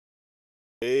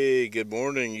Good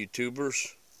morning,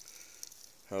 YouTubers.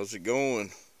 How's it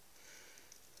going?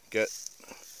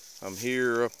 I'm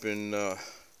here up in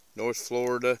North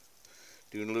Florida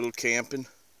doing a little camping.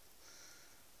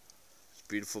 It's a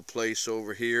beautiful place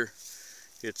over here.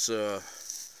 It's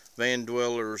Van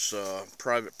Dweller's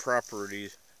private property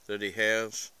that he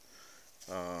has.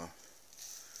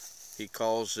 He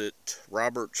calls it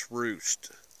Robert's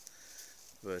Roost.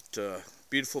 But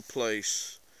beautiful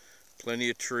place.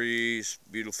 Plenty of trees,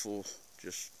 beautiful,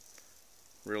 just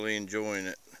really enjoying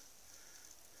it.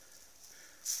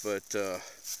 But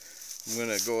I'm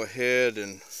going to go ahead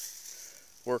and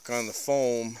work on the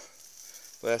foam.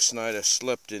 Last night I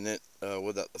slept in it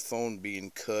without the foam being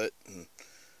cut,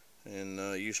 and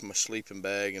used my sleeping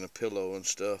bag and a pillow and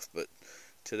stuff. But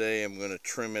today I'm going to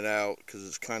trim it out because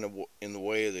it's kind of in the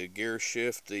way of the gear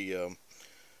shift, and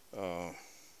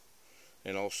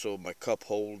also my cup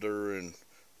holder and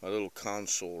my little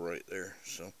console right there.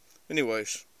 So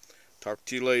anyways, talk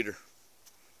to you later.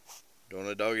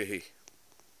 Donna Doggy.